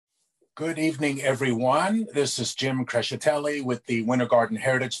Good evening, everyone. This is Jim Crescitelli with the Winter Garden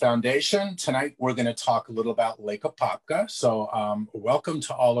Heritage Foundation. Tonight, we're going to talk a little about Lake Apopka. So welcome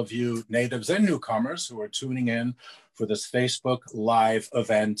to all of you natives and newcomers who are tuning in for this Facebook Live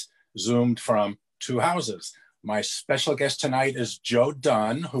event, zoomed from two houses. My special guest tonight is Joe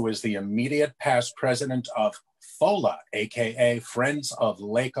Dunn, who is the immediate past president of FOLA, aka Friends of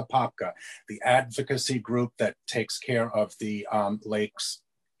Lake Apopka, the advocacy group that takes care of the lakes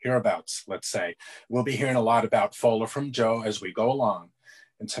hereabouts, let's say. We'll be hearing a lot about FOLA from Joe as we go along.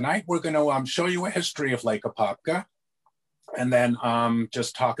 And tonight we're going to show you a history of Lake Apopka and then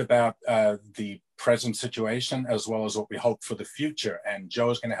just talk about the present situation as well as what we hope for the future. And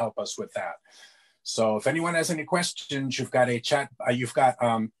Joe's going to help us with that. So if anyone has any questions, you've got a chat, you've got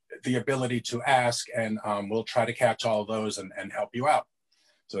the ability to ask, and we'll try to catch all those and help you out.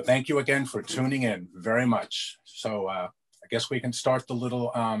 So thank you again for tuning in very much. So I guess we can start the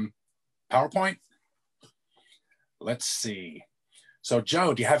little PowerPoint. Let's see. So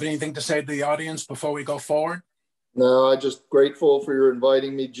Joe, do you have anything to say to the audience before we go forward? No, I'm just grateful for your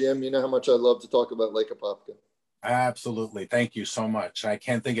inviting me, Jim. You know how much I love to talk about Lake Apopka. Absolutely. Thank you so much. I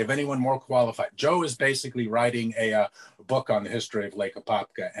can't think of anyone more qualified. Joe is basically writing a book on the history of Lake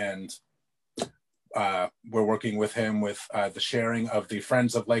Apopka, and we're working with him with the sharing of the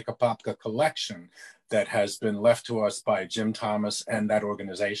Friends of Lake Apopka collection that has been left to us by Jim Thomas and that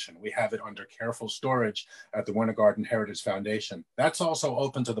organization. We have it under careful storage at the Winter Garden Heritage Foundation. That's also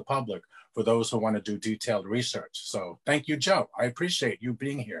open to the public for those who want to do detailed research. So thank you, Joe. I appreciate you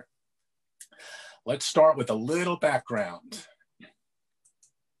being here. Let's start with a little background.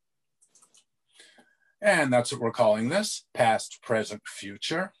 And that's what we're calling this, past, present,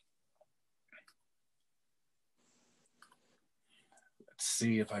 future. Let's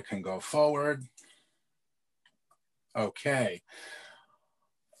see if I can go forward. Okay.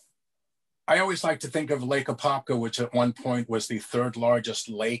 I always like to think of Lake Apopka, which at one point was the third largest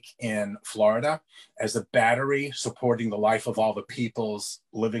lake in Florida, as a battery supporting the life of all the peoples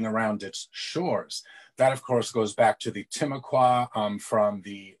living around its shores. That, of course, goes back to the Timucua from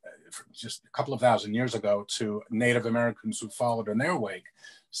just a couple of thousand years ago to Native Americans who followed in their wake,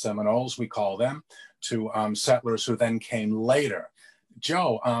 Seminoles, we call them, to settlers who then came later.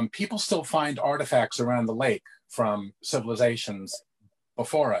 Joe, people still find artifacts around the lake from civilizations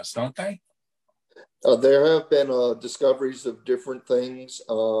before us, don't they? There have been discoveries of different things,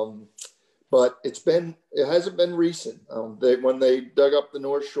 but it hasn't been recent. When they dug up the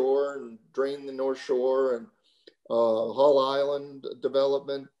North Shore and drained the North Shore and Hull Island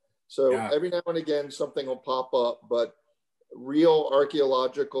development. So yeah. Every now and again, something will pop up, but real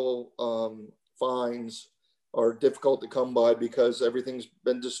archaeological finds are difficult to come by because everything's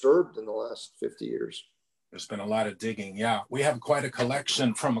been disturbed in the last 50 years. There's been a lot of digging. Yeah, we have quite a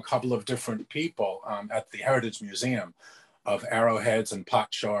collection from a couple of different people at the Heritage Museum of arrowheads and pot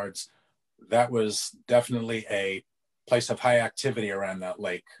shards. That was definitely a place of high activity around that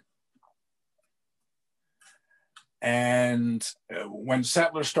lake. And when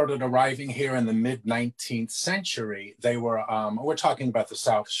settlers started arriving here in the mid-19th century, they were, we're talking about the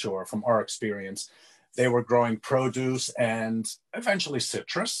South Shore from our experience, they were growing produce and eventually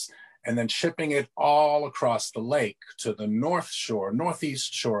citrus, and then shipping it all across the lake to the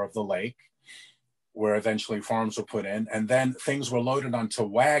northeast shore of the lake, where eventually farms were put in. And then things were loaded onto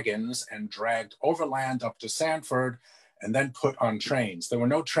wagons and dragged overland up to Sanford and then put on trains. There were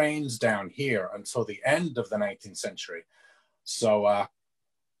no trains down here until the end of the 19th century. So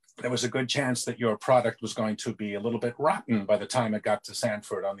there was a good chance that your product was going to be a little bit rotten by the time it got to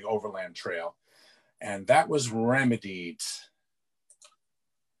Sanford on the overland trail. And that was remedied.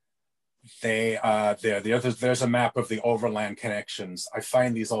 There's a map of the overland connections. I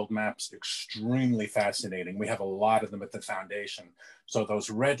find these old maps extremely fascinating. We have a lot of them at the foundation. So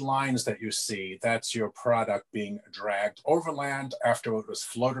those red lines that you see, that's your product being dragged overland after it was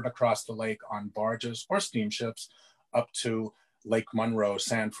floated across the lake on barges or steamships up to Lake Monroe,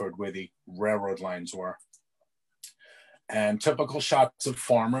 Sanford, where the railroad lines were. And typical shots of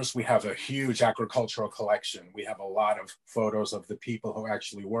farmers, we have a huge agricultural collection. We have a lot of photos of the people who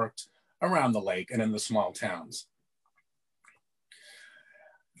actually worked around the lake and in the small towns.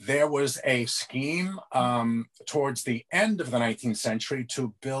 There was a scheme towards the end of the 19th century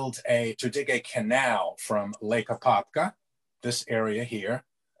to dig a canal from Lake Apopka, this area here.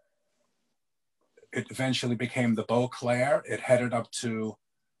 It eventually became the Beauclair. It headed up to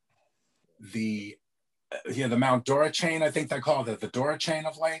the Mount Dora chain, I think they call it the Dora chain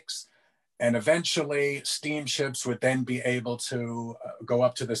of lakes. And eventually steamships would then be able to go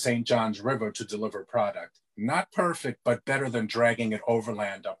up to the St. Johns River to deliver product. Not perfect, but better than dragging it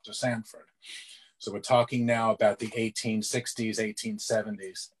overland up to Sanford. So we're talking now about the 1860s,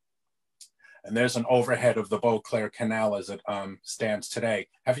 1870s. And there's an overhead of the Beauclair Canal as it stands today.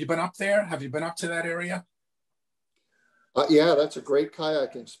 Have you been up there? Have you been up to that area? Yeah, that's a great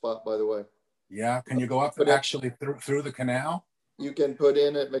kayaking spot, by the way. Yeah, can you go up actually through the canal? You can put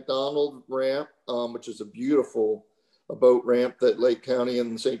in at McDonald Ramp, which is a beautiful boat ramp that Lake County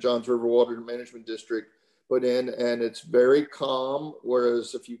and the St. Johns River Water Management District put in, and it's very calm.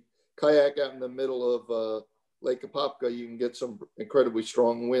 Whereas if you kayak out in the middle of Lake Apopka, you can get some incredibly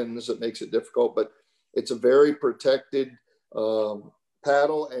strong winds that makes it difficult. But it's a very protected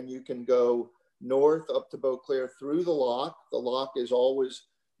paddle, and you can go north up to Beauclair through the lock. The lock is always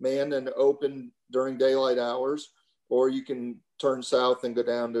manned and open during daylight hours, or you can turn south and go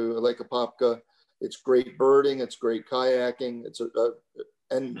down to Lake Apopka. It's great birding. It's great kayaking.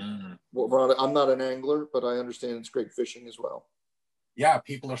 I'm not an angler, but I understand it's great fishing as well. Yeah,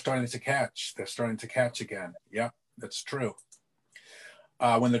 people are starting to catch. They're starting to catch again. Yeah, that's true.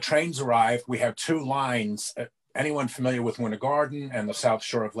 When the trains arrived, we have two lines. Anyone familiar with Winter Garden and the south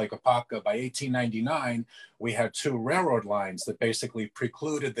shore of Lake Apopka, by 1899, we had two railroad lines that basically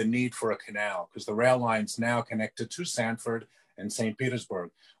precluded the need for a canal, because the rail lines now connected to Sanford and St.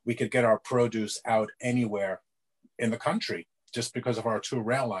 Petersburg. We could get our produce out anywhere in the country just because of our two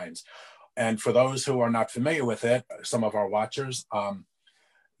rail lines. And for those who are not familiar with it, some of our watchers,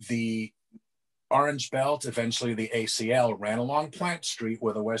 the Orange Belt, eventually the ACL, ran along Plant Street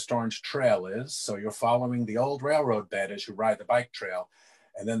where the West Orange Trail is. So you're following the old railroad bed as you ride the bike trail.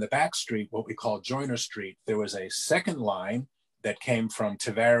 And then the back street, what we call Joyner Street, there was a second line that came from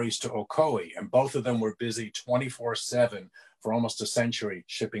Tavares to Ocoee. And both of them were busy 24/7 for almost a century,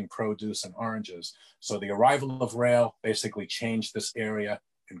 shipping produce and oranges. So the arrival of rail basically changed this area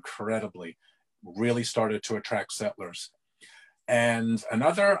incredibly, really started to attract settlers. And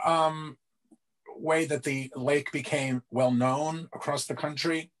another way that the lake became well known across the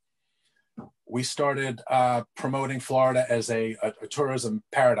country, we started promoting Florida as a tourism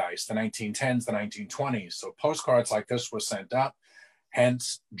paradise, the 1910s, the 1920s. So postcards like this were sent up,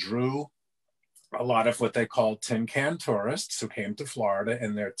 hence drew a lot of what they called tin can tourists who came to Florida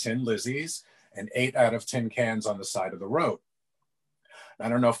in their tin Lizzies and ate out of tin cans on the side of the road. I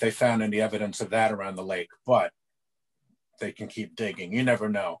don't know if they found any evidence of that around the lake, but they can keep digging. You never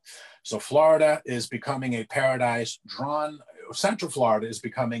know. So Florida is becoming a paradise Central Florida is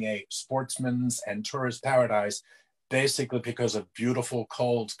becoming a sportsman's and tourist paradise, basically because of beautiful,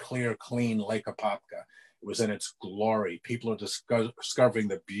 cold, clear, clean Lake Apopka. It was in its glory. People are discovering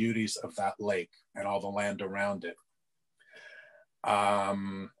the beauties of that lake and all the land around it.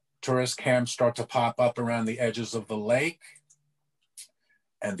 Tourist camps start to pop up around the edges of the lake.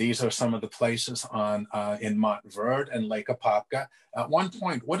 And these are some of the places in Montverde and Lake Apopka. At one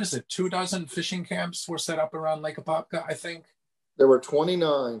point, 24 fishing camps were set up around Lake Apopka, I think? There were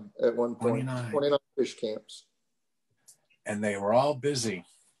 29 at one point, 29 fish camps. And they were all busy.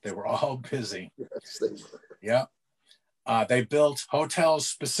 They were all busy. Yes, they were. Yeah. They built hotels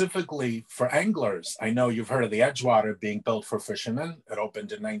specifically for anglers. I know you've heard of the Edgewater being built for fishermen. It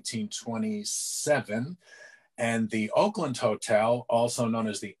opened in 1927. And the Oakland Hotel, also known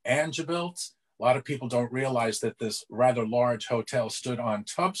as the Angebilt, a lot of people don't realize that this rather large hotel stood on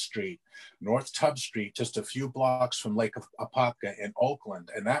Tubb Street, North Tubb Street, just a few blocks from Lake Apopka in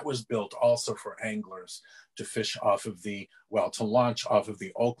Oakland. And that was built also for anglers to fish off of to launch off of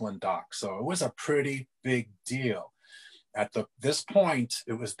the Oakland dock. So it was a pretty big deal. At this point,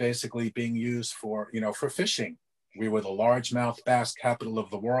 it was basically being used for fishing. We were the largemouth bass capital of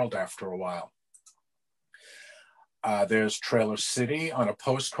the world after a while. There's Trailer City on a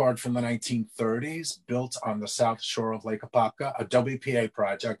postcard from the 1930s, built on the south shore of Lake Apopka, a WPA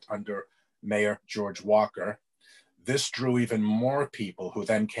project under Mayor George Walker. This drew even more people who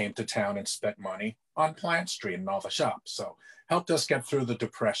then came to town and spent money on Plant Street and all the shops. So helped us get through the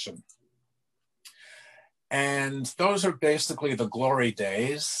Depression. And those are basically the glory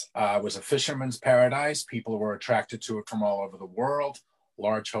days. It was a fisherman's paradise. People were attracted to it from all over the world.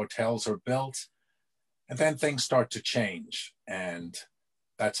 Large hotels are built. And then things start to change. And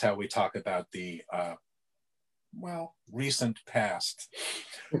that's how we talk about the, recent past.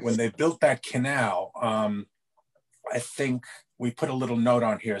 When they built that canal, I think we put a little note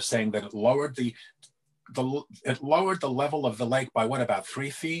on here saying that it lowered the level of the lake by about 3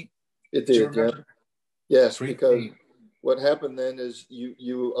 feet? It did, yeah. Yes, because what happened then is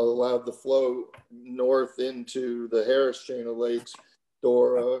you allowed the flow north into the Harris chain of lakes,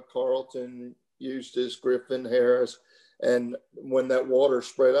 Dora, Carlton, Eustis, Griffin, Harris, And when that water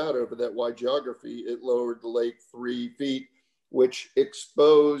spread out over that wide geography, it lowered the lake 3 feet, which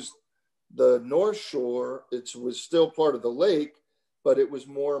exposed the North Shore. It was still part of the lake, but it was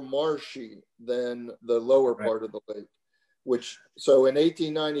more marshy than the lower Right. part of the lake. So in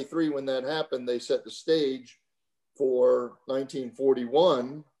 1893, when that happened, they set the stage for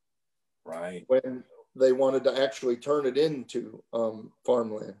 1941, Right. when they wanted to actually turn it into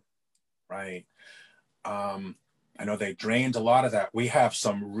farmland. Right. I know they drained a lot of that. We have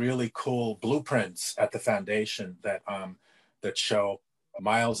some really cool blueprints at the foundation that that show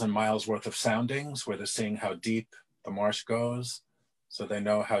miles and miles worth of soundings, where they're seeing how deep the marsh goes, so they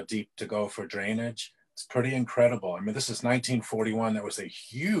know how deep to go for drainage. It's pretty incredible. I mean, this is 1941. That was a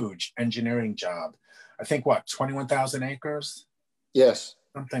huge engineering job. I think, what, 21,000 acres? Yes.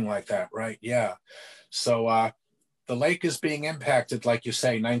 Something like that, right? Yeah. So the lake is being impacted, like you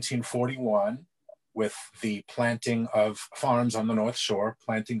say, 1941, with the planting of farms on the North Shore,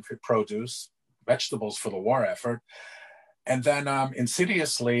 planting for produce, vegetables for the war effort. And then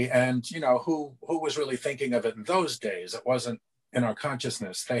insidiously, and who was really thinking of it in those days? It wasn't in our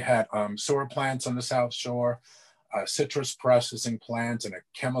consciousness. They had sewer plants on the South Shore, a citrus processing plant, and a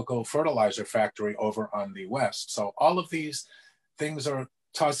chemical fertilizer factory over on the west. So all of these things are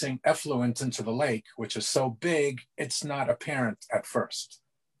tossing effluent into the lake, which is so big, it's not apparent at first.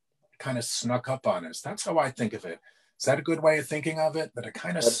 It kind of snuck up on us. That's how I think of it. Is that a good way of thinking of it, that it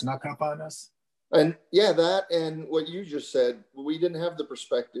kind of snuck up on us? And yeah, that and what you just said, we didn't have the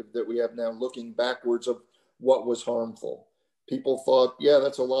perspective that we have now looking backwards of what was harmful. People thought, yeah,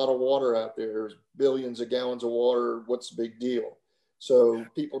 that's a lot of water out there. There's billions of gallons of water. What's the big deal? So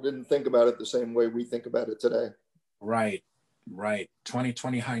people didn't think about it the same way we think about it today. Right, right.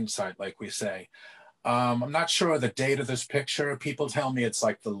 2020 hindsight, like we say. I'm not sure of the date of this picture. People tell me it's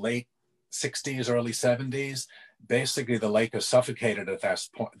like the late 60s, early 70s. Basically, the lake is suffocated at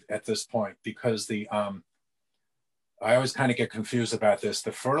this point because I always kind of get confused about this.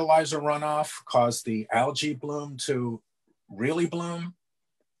 The fertilizer runoff caused the algae bloom to really bloom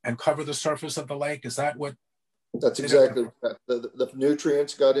and cover the surface of the lake. Is that what? That's exactly right. The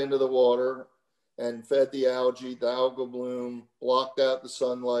nutrients got into the water and fed the algae. The algal bloom blocked out the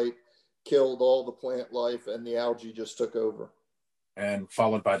sunlight, killed all the plant life, and the algae just took over. And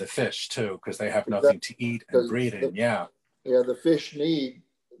followed by the fish too, because they have nothing to eat and breed in. Yeah. Yeah, the fish need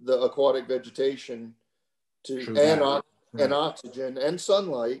the aquatic vegetation to and oxygen and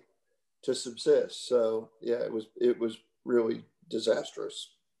sunlight to subsist. So yeah, it was really disastrous.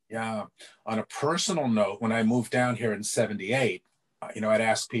 Yeah. On a personal note, when I moved down here in '78, I'd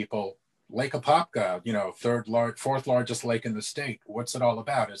ask people, Lake Apopka, fourth largest lake in the state. What's it all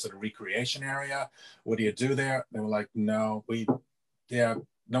about? Is it a recreation area? What do you do there? They were like, no,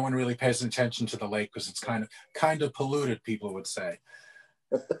 no one really pays attention to the lake because it's kind of polluted, people would say.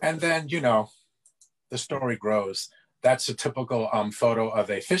 And then, the story grows. That's a typical photo of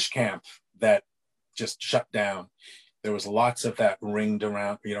a fish camp that just shut down. There was lots of that ringed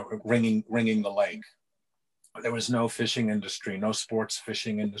around, ringing the lake. There was no fishing industry, no sports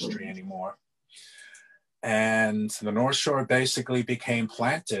fishing industry anymore. And the North Shore basically became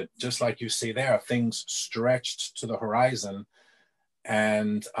planted, just like you see there. Things stretched to the horizon.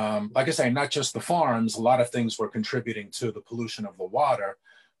 And like I say, not just the farms, a lot of things were contributing to the pollution of the water.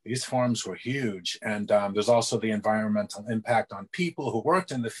 These farms were huge. And there's also the environmental impact on people who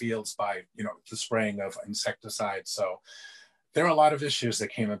worked in the fields by, the spraying of insecticides. So there are a lot of issues that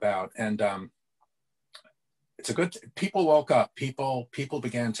came about. And people woke up, people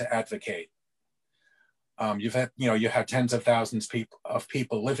began to advocate. You had tens of thousands of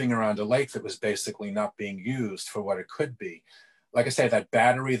people living around a lake that was basically not being used for what it could be. Like I say, that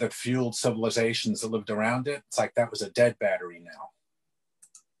battery that fueled civilizations that lived around it, it's like that was a dead battery now.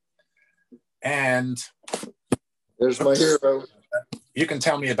 And there's my hero. You can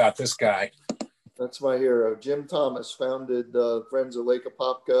tell me about this guy. That's my hero. Jim Thomas founded Friends of Lake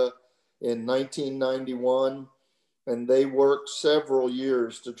Apopka in 1991, and they worked several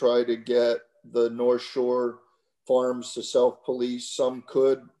years to try to get the North Shore farms to self-police. Some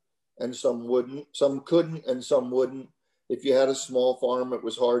could and some wouldn't. Some couldn't and some wouldn't. If you had a small farm, it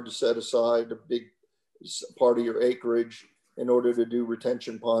was hard to set aside a big part of your acreage in order to do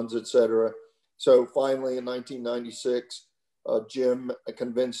retention ponds, etc. So finally, in 1996, Jim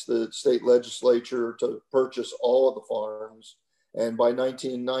convinced the state legislature to purchase all of the farms. And by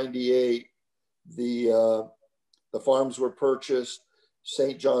 1998, the farms were purchased.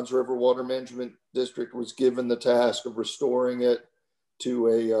 St. John's River Water Management District was given the task of restoring it to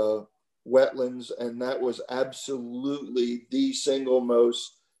a wetlands. And that was absolutely the single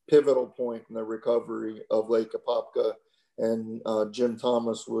most pivotal point in the recovery of Lake Apopka. and Jim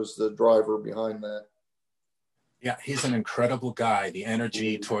Thomas was the driver behind that. Yeah, he's an incredible guy. The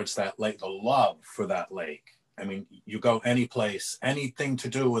energy towards that lake, the love for that lake. I mean, you go any place, anything to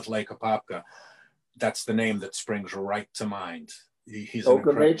do with Lake Apopka, that's the name that springs right to mind. He's an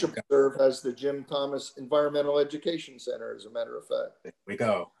Oakland incredible Nature guy. Preserve has the Jim Thomas Environmental Education Center, as a matter of fact. There we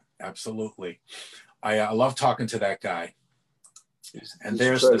go. Absolutely. I love talking to that guy. And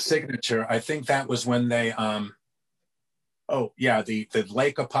there's the signature. I think that was when they, oh yeah, the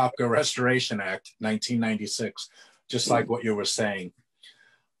Lake Apopka Restoration Act, 1996, just like what you were saying.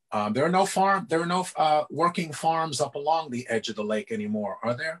 There are no working farms up along the edge of the lake anymore,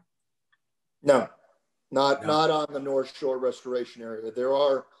 are there? No, not on the North Shore restoration area. There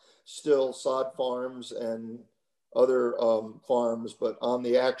are still sod farms and other farms, but on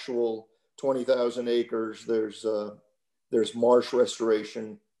the actual 20,000 acres, there's marsh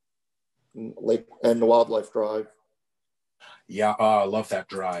restoration, lake and the wildlife drive. Yeah, I love that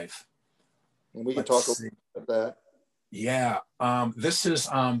drive. And we can talk about that. Yeah, this is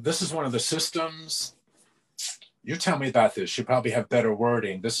one of the systems. You tell me about this. You probably have better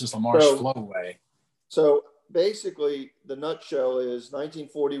wording. This is the marsh flowway. So basically, the nutshell is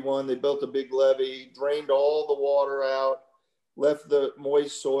 1941. They built a big levee, drained all the water out, left the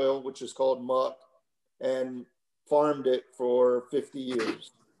moist soil, which is called muck, and farmed it for 50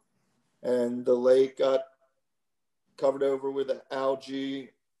 years. And the lake got covered over with algae.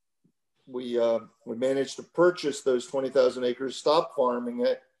 We managed to purchase those 20,000 acres, stop farming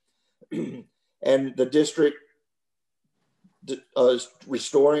it, and the district is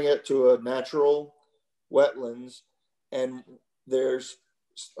restoring it to a natural wetlands. And there's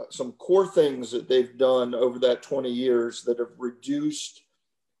some core things that they've done over that 20 years that have reduced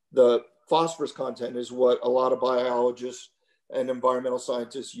the phosphorus content, is what a lot of biologists and environmental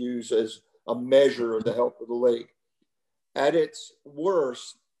scientists use as a measure of the health of the lake. At its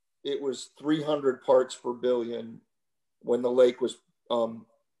worst, it was 300 parts per billion when the lake was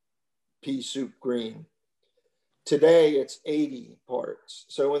pea soup green. Today, it's 80 parts.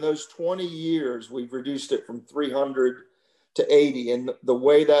 So in those 20 years, we've reduced it from 300 to 80. And the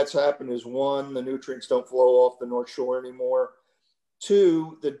way that's happened is, one, the nutrients don't flow off the North Shore anymore.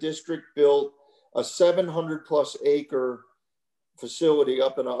 Two, the district built a 700 plus acre facility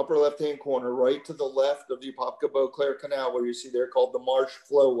up in the upper left-hand corner, right to the left of the Apopka-Beauclair Canal, where you see there, called the Marsh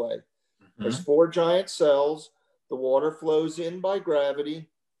Flowway. Mm-hmm. There's 4 giant cells. The water flows in by gravity,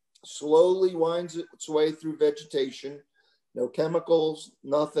 slowly winds its way through vegetation, no chemicals,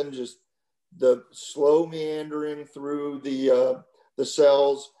 nothing, just the slow meandering through the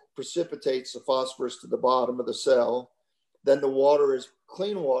cells precipitates the phosphorus to the bottom of the cell. Then the water is,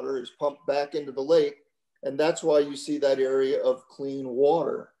 clean water is pumped back into the lake. And that's why you see that area of clean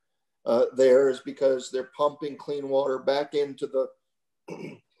water there, is because they're pumping clean water back into the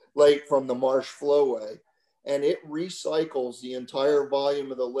lake from the marsh flowway. And it recycles the entire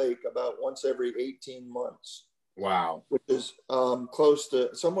volume of the lake about once every 18 months. Wow. Which is close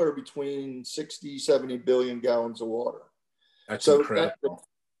to somewhere between 60, 70 billion gallons of water. That's incredible.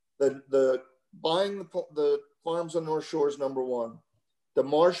 The buying the farms on North Shore is number one. The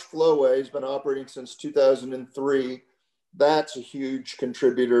Marsh Flowway has been operating since 2003. That's a huge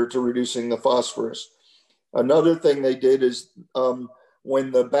contributor to reducing the phosphorus. Another thing they did is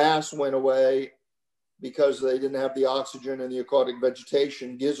when the bass went away, because they didn't have the oxygen and the aquatic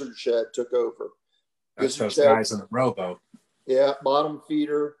vegetation, gizzard shad took over. That's those guys in the rowboat. Yeah, bottom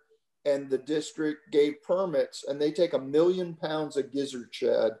feeder. And the district gave permits, and they take 1 million pounds of gizzard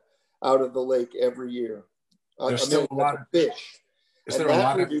shad out of the lake every year. There's still a lot of fish. Is there a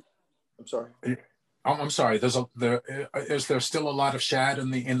lot of? I'm sorry. I'm sorry. Is there still a lot of shad in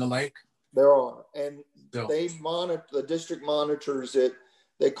the lake? There are, and they monitor. The district monitors it.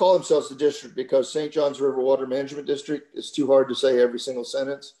 They call themselves the district because St. Johns River Water Management District is too hard to say every single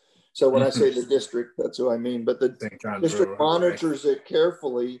sentence. So when I say the district, that's who I mean. But the district monitors it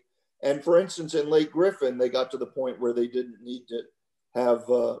carefully. And for instance, in Lake Griffin, they got to the point where they didn't need to have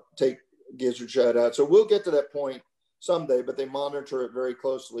take gizzard shad out. So we'll get to that point someday, but they monitor it very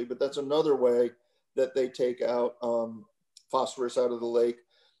closely. But that's another way that they take out phosphorus out of the lake.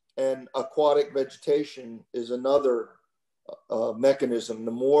 And aquatic vegetation is another mechanism.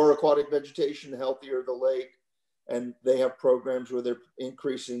 The more aquatic vegetation, the healthier the lake. And they have programs where they're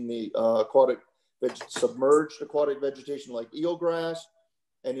increasing the submerged aquatic vegetation like eelgrass,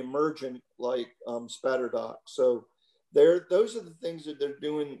 and emergent like spatterdock. So those are the things that they're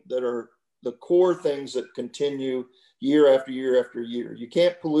doing that are the core things that continue year after year after year. You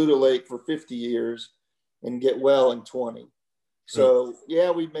can't pollute a lake for 50 years and get well in 20. So yeah,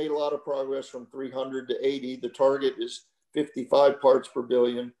 we've made a lot of progress from 300 to 80. The target is 55 parts per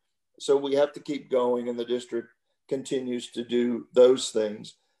billion. So we have to keep going, and the district continues to do those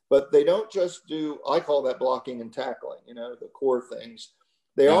things. But they don't just do, I call that blocking and tackling, the core things.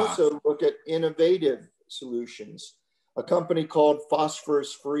 They also look at innovative solutions. A company called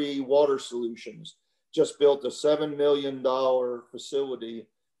Phosphorus Free Water Solutions just built a $7 million facility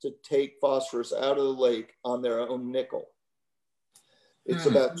to take phosphorus out of the lake on their own nickel. It's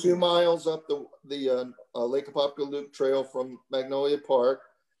about 2 miles up the Lake Apopka Loop Trail from Magnolia Park,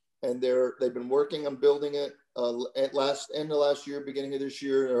 and they've been working on building it at end of last year, beginning of this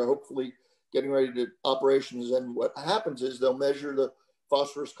year, and are hopefully getting ready to operations. And what happens is they'll measure the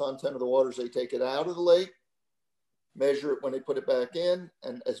phosphorus content of the waters. They take it out of the lake, measure it when they put it back in,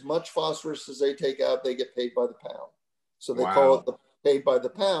 and as much phosphorus as they take out, they get paid by the pound. So they call it the paid by the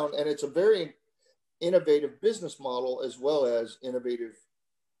pound, and it's a very innovative business model as well as innovative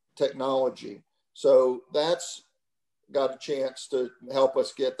technology. So that's got a chance to help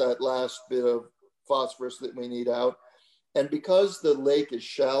us get that last bit of phosphorus that we need out. And because the lake is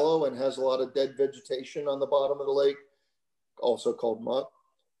shallow and has a lot of dead vegetation on the bottom of the lake, also called muck,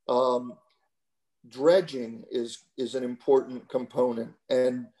 dredging is an important component.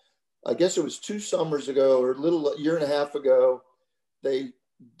 And I guess it was 2 summers ago, or a year and a half ago, they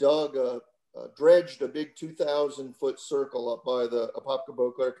dredged a big 2,000-foot circle up by the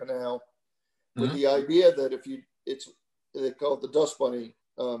Apopka-Beauclair Canal with the idea that they call it the dust bunny.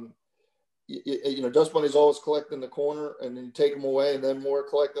 Dust bunnies always collect in the corner, and then you take them away, and then more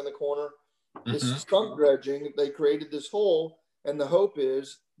collect in the corner. This is stump dredging. They created this hole, and the hope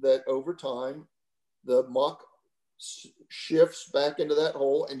is that over time, the muck shifts back into that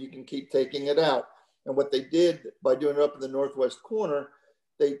hole, and you can keep taking it out. And what they did by doing it up in the northwest corner,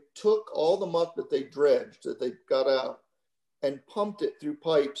 they took all the muck that they dredged, that they got out, and pumped it through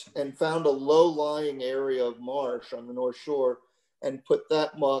pipes and found a low-lying area of marsh on the North Shore and put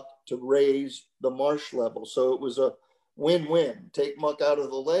that muck to raise the marsh level. So it was a win-win. Take muck out of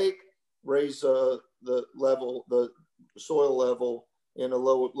the lake, raise the soil level in a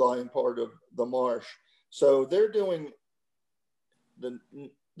low-lying part of the marsh. So they're doing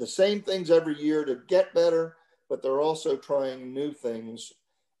the same things every year to get better, but they're also trying new things.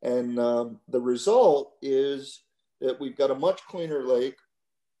 And the result is that we've got a much cleaner lake,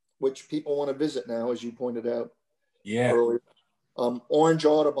 which people want to visit now, as you pointed out earlier. Orange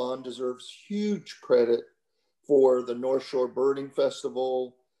Audubon deserves huge credit for the North Shore Birding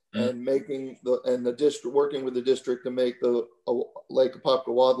Festival and working with the district to make the Lake Apopka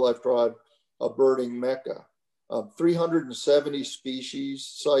Wildlife Drive a birding mecca. 370 species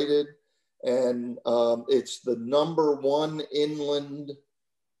cited, and it's the #1 inland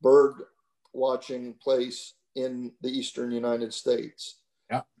bird watching place in the eastern United States.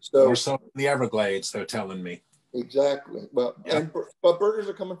 Yeah, so more so the Everglades, they're telling me. Exactly. Well, but birders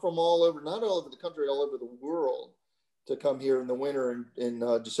are coming from all over, not all over the country, all over the world, to come here in the winter. In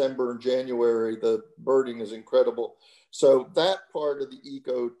December and January, the birding is incredible. So that part of the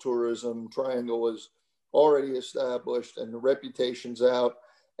ecotourism triangle is already established, and the reputation's out,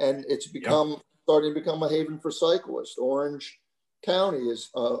 and it's starting to become a haven for cyclists. Orange County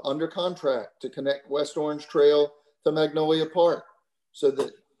is under contract to connect West Orange Trail to Magnolia Park, so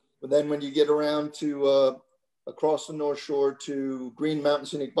that then when you get around to across the North Shore to Green Mountain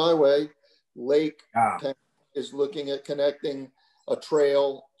Scenic Byway, Lake County is looking at connecting a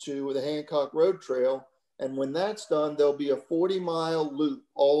trail to the Hancock Road Trail. And when that's done, there'll be a 40-mile loop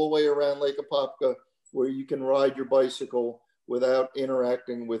all the way around Lake Apopka where you can ride your bicycle without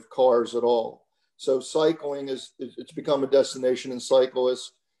interacting with cars at all. So cycling it's become a destination, and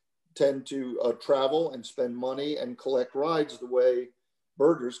cyclists tend to travel and spend money and collect rides the way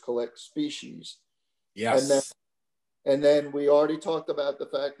birders collect species. Yes. And then we already talked about the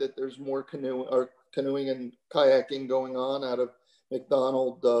fact that there's more canoeing and kayaking going on out of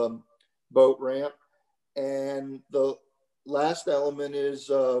McDonald boat ramp. And the last element is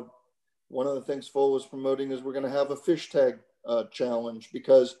one of the things Full was promoting is we're going to have a fish tag challenge,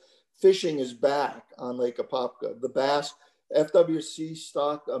 because fishing is back on Lake Apopka. The bass, FWC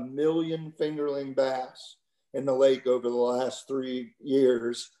stocked 1 million fingerling bass in the lake over the last 3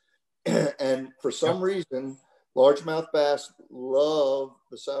 years. And for some reason, largemouth bass love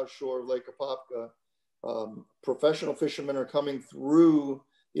the South Shore of Lake Apopka. Professional fishermen are coming through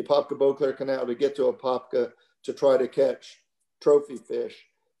the Apopka-Beauclair Canal to get to Apopka to try to catch trophy fish.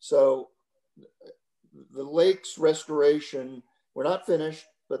 So the lake's restoration, we're not finished,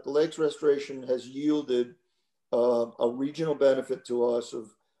 but the lake's restoration has yielded a regional benefit to us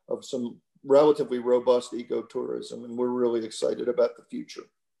of some relatively robust ecotourism, and we're really excited about the future.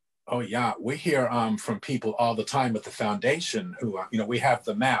 Oh yeah, we hear from people all the time at the foundation who, we have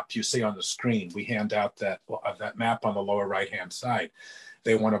the map you see on the screen. We hand out that map on the lower right-hand side.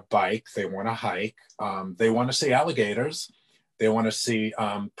 They want to bike, they want to hike, they want to see alligators, they want to see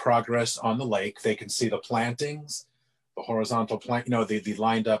progress on the lake. They can see the plantings, the horizontal plant, the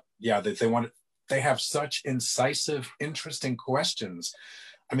lined up. Yeah, they have such incisive, interesting questions.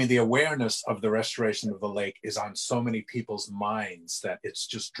 I mean, the awareness of the restoration of the lake is on so many people's minds that it's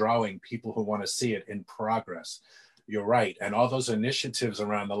just drawing people who want to see it in progress. You're right. And all those initiatives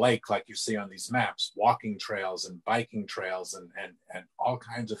around the lake, like you see on these maps, walking trails and biking trails and all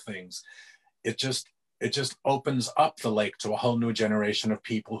kinds of things, it just opens up the lake to a whole new generation of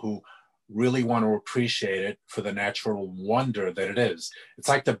people who really want to appreciate it for the natural wonder that it is. It's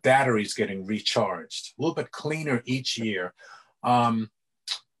like the batteries getting recharged, a little bit cleaner each year.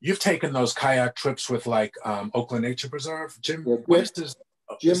 You've taken those kayak trips with like Oakland Nature Preserve. Jim, Yeah, what is this?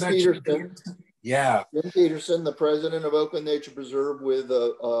 Jim Is that Peterson. Jim Peterson? Yeah. Jim Peterson, the president of Oakland Nature Preserve, with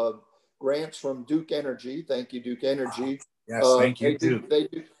grants from Duke Energy. Thank you, Duke Energy. Yes, thank you, Duke.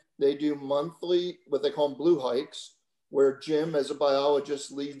 They do monthly, what they call them, blue hikes, where Jim, as a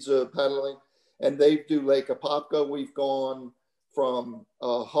biologist, leads paddling, and they do Lake Apopka. We've gone from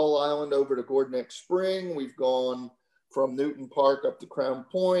Hull Island over to Gordon Neck Spring. We've gone from Newton Park up to Crown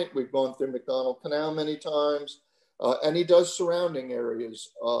Point. We've gone through McDonald Canal many times. And he does surrounding areas.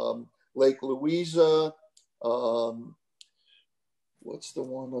 Lake Louisa. What's the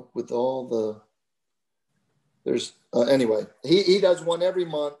one up with all the, there's, anyway, he does one every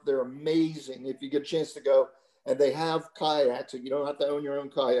month. They're amazing if you get a chance to go. And they have kayaks. So you don't have to own your own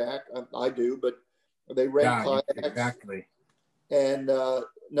kayak. I do, but they rent kayaks. Exactly. And no,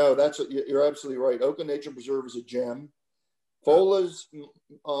 you're absolutely right. Oakland Nature Preserve is a gem. FOLA's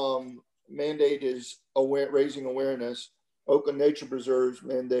mandate is raising awareness. Oakland Nature Preserve's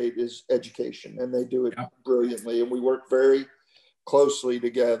mandate is education, and they do it brilliantly. And we work very closely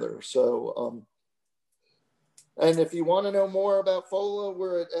together. So, and if you want to know more about FOLA,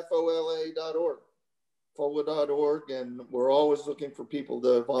 we're at fola.org, fola.org, and we're always looking for people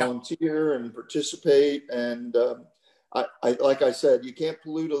to volunteer and participate. And like I said, you can't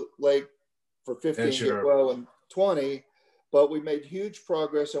pollute a lake for 50 and get well in 20. But we made huge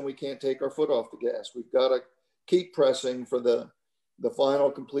progress, and we can't take our foot off the gas. We've got to keep pressing for the final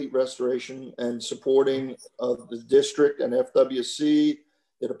complete restoration, and supporting of the district and FWC,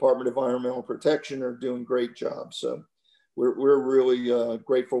 the Department of Environmental Protection are doing great jobs. So we're really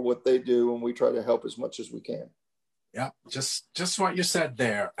grateful for what they do, and we try to help as much as we can. Yeah, just what you said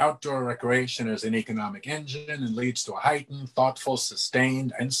there. Outdoor recreation is an economic engine and leads to a heightened, thoughtful,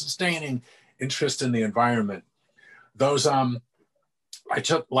 sustained, and sustaining interest in the environment. Those I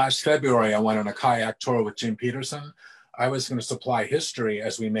took last February, I went on a kayak tour with Jim Peterson. I was going to supply history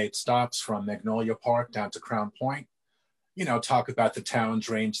as we made stops from Magnolia Park down to Crown Point, talk about the town's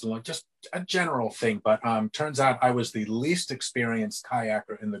range, just a general thing. But turns out I was the least experienced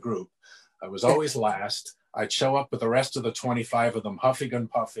kayaker in the group. I was always last. I'd show up with the rest of the 25 of them huffing and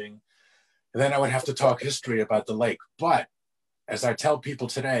puffing. And then I would have to talk history about the lake. But as I tell people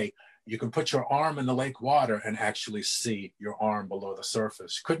today, you can put your arm in the lake water and actually see your arm below the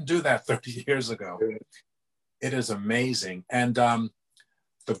surface. You couldn't do that 30 years ago. It is amazing. And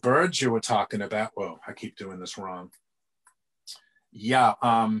the birds you were talking about, whoa, I keep doing this wrong. Yeah,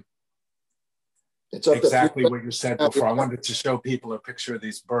 it's exactly what you said before. I wanted to show people a picture of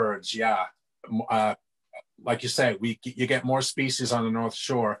these birds. Yeah, like you say, you get more species on the North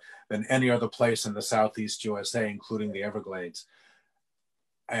Shore than any other place in the Southeast USA, including the Everglades.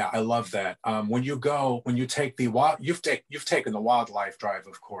 I love that. When you take you've taken the wildlife drive,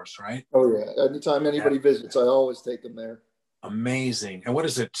 of course, right? Oh yeah. Anytime anybody visits, I always take them there. Amazing. And what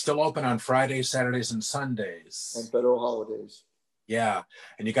is it? Still open on Fridays, Saturdays, and Sundays? And federal holidays. Yeah.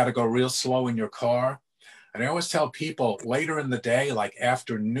 And you got to go real slow in your car. And I always tell people later in the day, like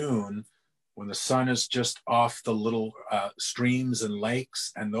afternoon, when the sun is just off the little streams and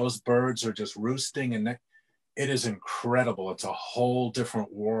lakes, and those birds are just roosting, and it is incredible. It's a whole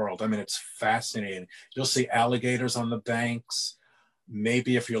different world. I mean, it's fascinating. You'll see alligators on the banks.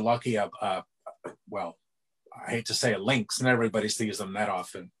 Maybe if you're lucky, well, I hate to say it, lynx. Not everybody sees them that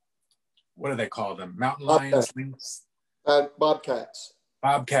often. What do they call them? Mountain lions, lynx? Bobcats.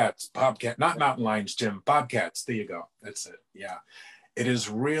 Bobcats, not mountain lions, Jim. Bobcats. There you go. That's it. Yeah. It is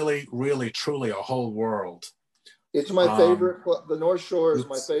really, really, truly a whole world. It's my favorite. The North Shore is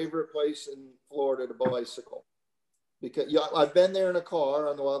my favorite place in Florida to bicycle, because I've been there in a car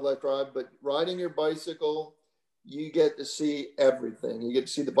on the wildlife drive, but riding your bicycle, you get to see everything. You get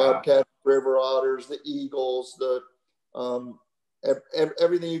to see the bobcat, river otters, the eagles, the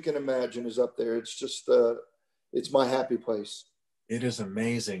everything you can imagine is up there. It's just, it's my happy place. It is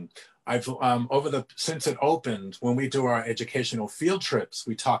amazing. I've since it opened, when we do our educational field trips,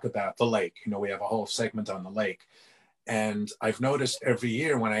 we talk about the lake. You know, we have a whole segment on the lake. And I've noticed every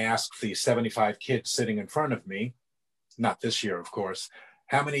year when I ask the 75 kids sitting in front of me, not this year, of course,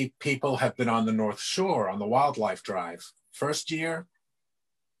 how many people have been on the North Shore on the wildlife drive? First year,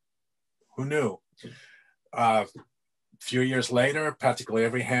 who knew? A few years later, practically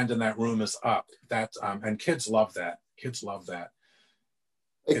every hand in that room is up. And kids love that. Kids love that.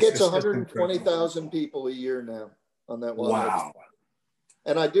 It gets 120,000 people a year now on that wildlife. Wow.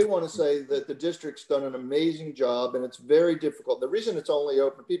 And I do want to say that the district's done an amazing job, and it's very difficult. The reason it's only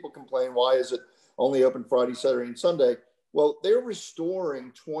open, people complain, why is it only open Friday, Saturday, and Sunday? Well, they're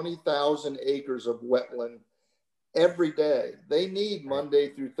restoring 20,000 acres of wetland every day. They need Monday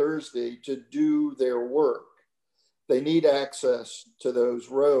through Thursday to do their work. They need access to those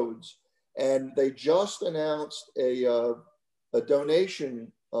roads. And they just announced a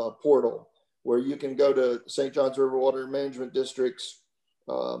donation portal where you can go to St. Johns River Water Management District's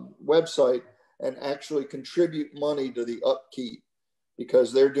website and actually contribute money to the upkeep,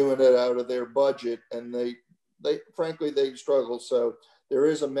 because they're doing it out of their budget, and they frankly, they struggle. So there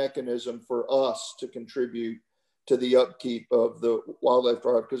is a mechanism for us to contribute to the upkeep of the wildlife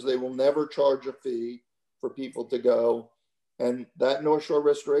drive, because they will never charge a fee for people to go. And that North Shore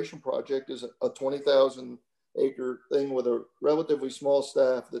Restoration Project is a 20,000 acre thing with a relatively small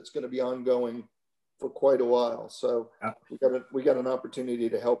staff that's going to be ongoing for quite a while. So we got an opportunity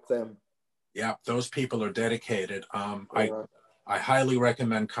to help them. Yeah, those people are dedicated. I highly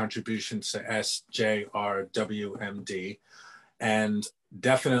recommend contributions to SJRWMD, and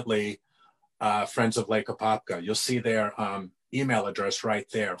definitely Friends of Lake Apopka. You'll see their email address right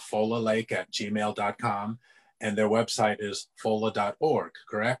there, folalake@gmail.com, and their website is fola.org,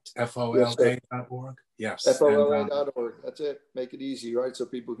 correct? FOLA.org? Yes. FOLA.org. That's it. Make it easy, right? So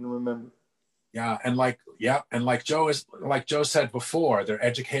people can remember. Yeah, and like Joe said before, their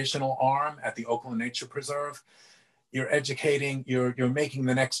educational arm at the Oakland Nature Preserve, you're educating, you're making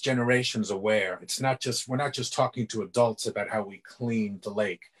the next generations aware. We're not just talking to adults about how we clean the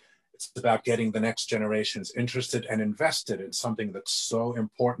lake. It's about getting the next generations interested and invested in something that's so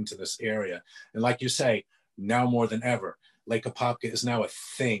important to this area. And like you say, now more than ever, Lake Apopka is now a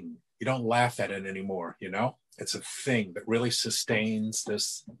thing. You don't laugh at it anymore, you know? It's a thing that really sustains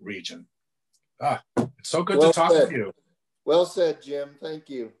this region. It's so good to talk to you. Well said, Jim. Thank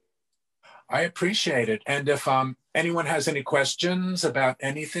you. I appreciate it. And if anyone has any questions about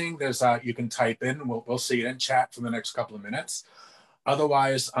anything, there's you can type in. We'll see it in chat for the next couple of minutes.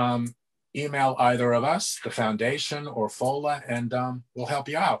 Otherwise, email either of us, the foundation or FOLA, and we'll help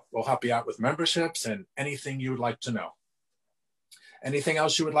you out. We'll help you out with memberships and anything you would like to know. Anything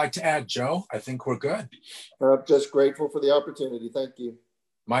else you would like to add, Joe? I think we're good. I'm just grateful for the opportunity. Thank you.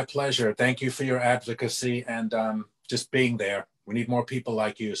 My pleasure. Thank you for your advocacy and just being there. We need more people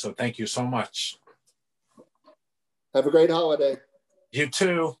like you. So thank you so much. Have a great holiday. You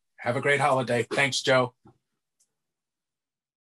too. Have a great holiday. Thanks, Joe.